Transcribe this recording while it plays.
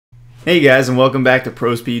Hey guys, and welcome back to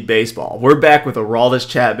Pro Speed Baseball. We're back with Aroldis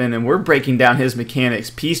Chapman, and we're breaking down his mechanics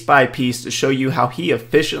piece by piece to show you how he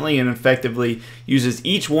efficiently and effectively uses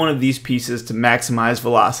each one of these pieces to maximize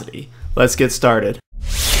velocity. Let's get started.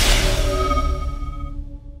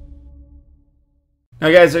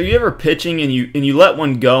 Now guys, are you ever pitching and you let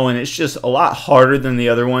one go and it's just a lot harder than the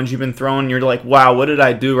other ones you've been throwing? You're like, wow, what did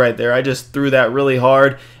I do right there? I just threw that really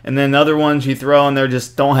hard. And then other ones you throw and they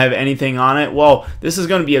just don't have anything on it. Well, this is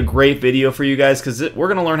going to be a great video for you guys because we're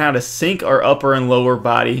going to learn how to sync our upper and lower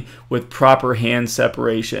body with proper hand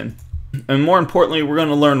separation. And more importantly, we're going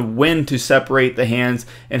to learn when to separate the hands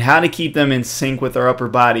and how to keep them in sync with our upper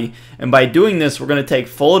body. And by doing this, we're going to take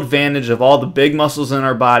full advantage of all the big muscles in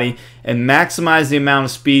our body and maximize the amount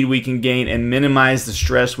of speed we can gain and minimize the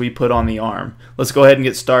stress we put on the arm. Let's go ahead and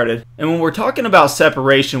get started. And when we're talking about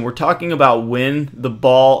separation, we're talking about when the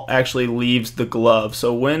ball actually leaves the glove.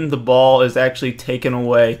 So when the ball is actually taken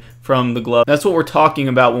away from the glove. That's what we're talking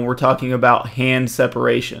about when we're talking about hand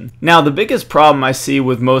separation. Now, the biggest problem I see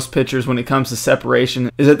with most pitchers when it comes to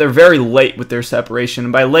separation is that they're very late with their separation.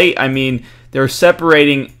 And by late, I mean they're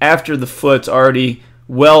separating after the foot's already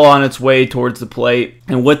well on its way towards the plate.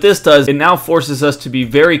 And what this does, it now forces us to be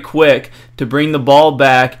very quick to bring the ball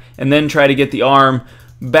back and then try to get the arm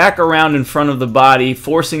back around in front of the body,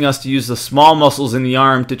 forcing us to use the small muscles in the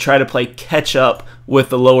arm to try to play catch up with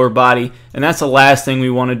the lower body. And that's the last thing we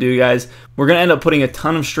want to do, guys. We're going to end up putting a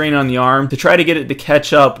ton of strain on the arm to try to get it to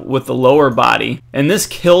catch up with the lower body. And this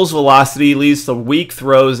kills velocity, leads to weak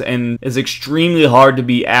throws, and is extremely hard to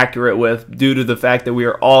be accurate with due to the fact that we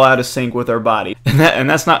are all out of sync with our body. And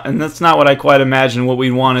that's not what I quite imagine what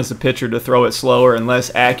we want as a pitcher, to throw it slower and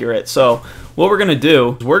less accurate. So what we're going to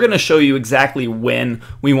do is we're going to show you exactly when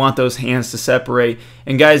we want those hands to separate.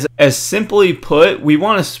 And guys, as simply put, we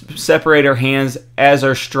want to separate our hands as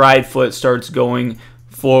our stride foot starts going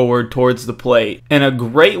forward towards the plate. And a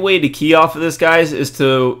great way to key off of this, guys, is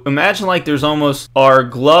to imagine like there's almost our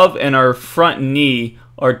glove and our front knee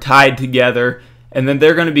are tied together, and then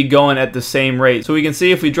they're going to be going at the same rate. So we can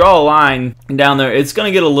see if we draw a line down there, it's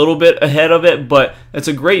going to get a little bit ahead of it, but it's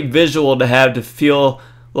a great visual to have, to feel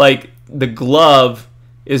like the glove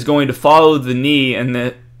is going to follow the knee, and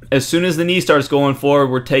that as soon as the knee starts going forward,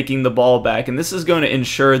 we're taking the ball back. And this is going to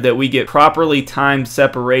ensure that we get properly timed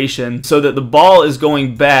separation so that the ball is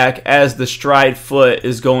going back as the stride foot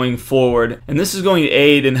is going forward. And this is going to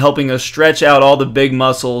aid in helping us stretch out all the big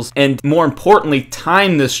muscles, and more importantly,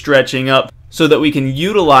 time this stretching up so that we can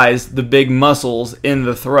utilize the big muscles in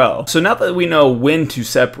the throw. So now that we know when to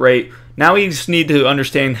separate, now we just need to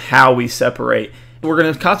understand how we separate. We're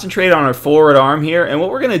going to concentrate on our forward arm here, and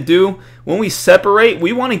what we're going to do when we separate,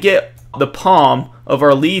 we want to get the palm of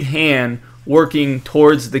our lead hand working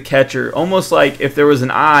towards the catcher, almost like if there was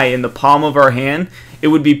an eye in the palm of our hand, it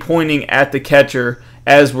would be pointing at the catcher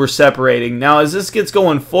as we're separating. Now as this gets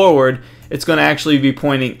going forward, it's going to actually be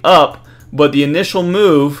pointing up, but the initial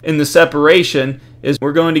move in the separation is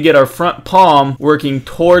we're going to get our front palm working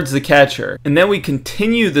towards the catcher, and then we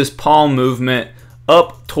continue this palm movement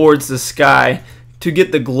up towards the sky to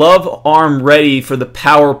get the glove arm ready for the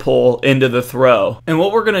power pull into the throw. And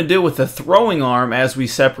what we're going to do with the throwing arm as we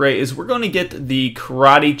separate is we're going to get the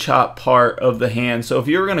karate chop part of the hand. So if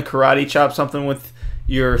you're going to karate chop something with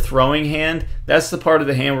your throwing hand, that's the part of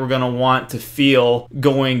the hand we're going to want to feel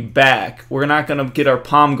going back. We're not going to get our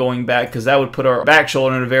palm going back because that would put our back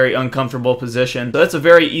shoulder in a very uncomfortable position. So that's a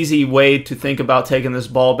very easy way to think about taking this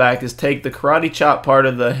ball back, is take the karate chop part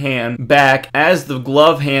of the hand back as the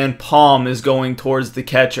glove hand palm is going towards the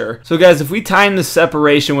catcher. So guys, if we time the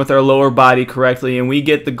separation with our lower body correctly and we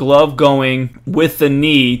get the glove going with the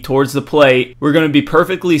knee towards the plate, we're going to be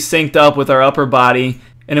perfectly synced up with our upper body.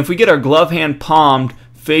 And if we get our glove hand palmed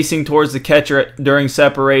facing towards the catcher during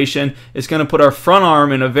separation, it's going to put our front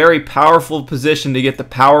arm in a very powerful position to get the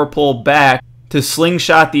power pull back to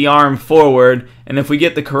slingshot the arm forward. And if we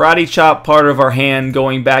get the karate chop part of our hand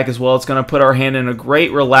going back as well, it's going to put our hand in a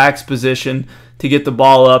great relaxed position to get the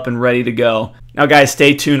ball up and ready to go. Now guys,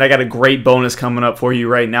 stay tuned. I got a great bonus coming up for you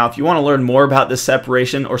right now. If you want to learn more about this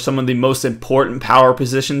separation or some of the most important power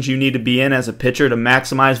positions you need to be in as a pitcher to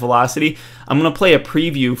maximize velocity, I'm going to play a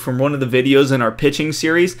preview from one of the videos in our pitching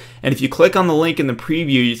series. And if you click on the link in the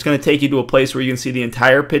preview, it's going to take you to a place where you can see the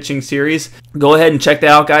entire pitching series. Go ahead and check that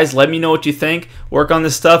out, guys. Let me know what you think. Work on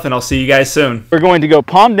this stuff, and I'll see you guys soon. We're going to go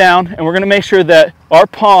palm down, and we're going to make sure that our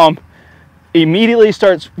palm immediately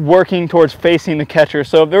starts working towards facing the catcher.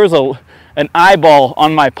 So if there was an eyeball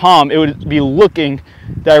on my palm, it would be looking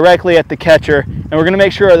directly at the catcher, and we're going to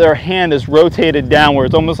make sure that our hand is rotated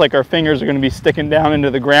downwards, almost like our fingers are going to be sticking down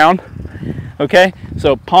into the ground. Okay,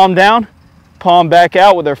 so palm down, palm back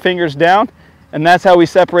out with our fingers down, and that's how we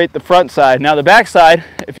separate the front side. Now the back side,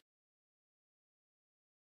 if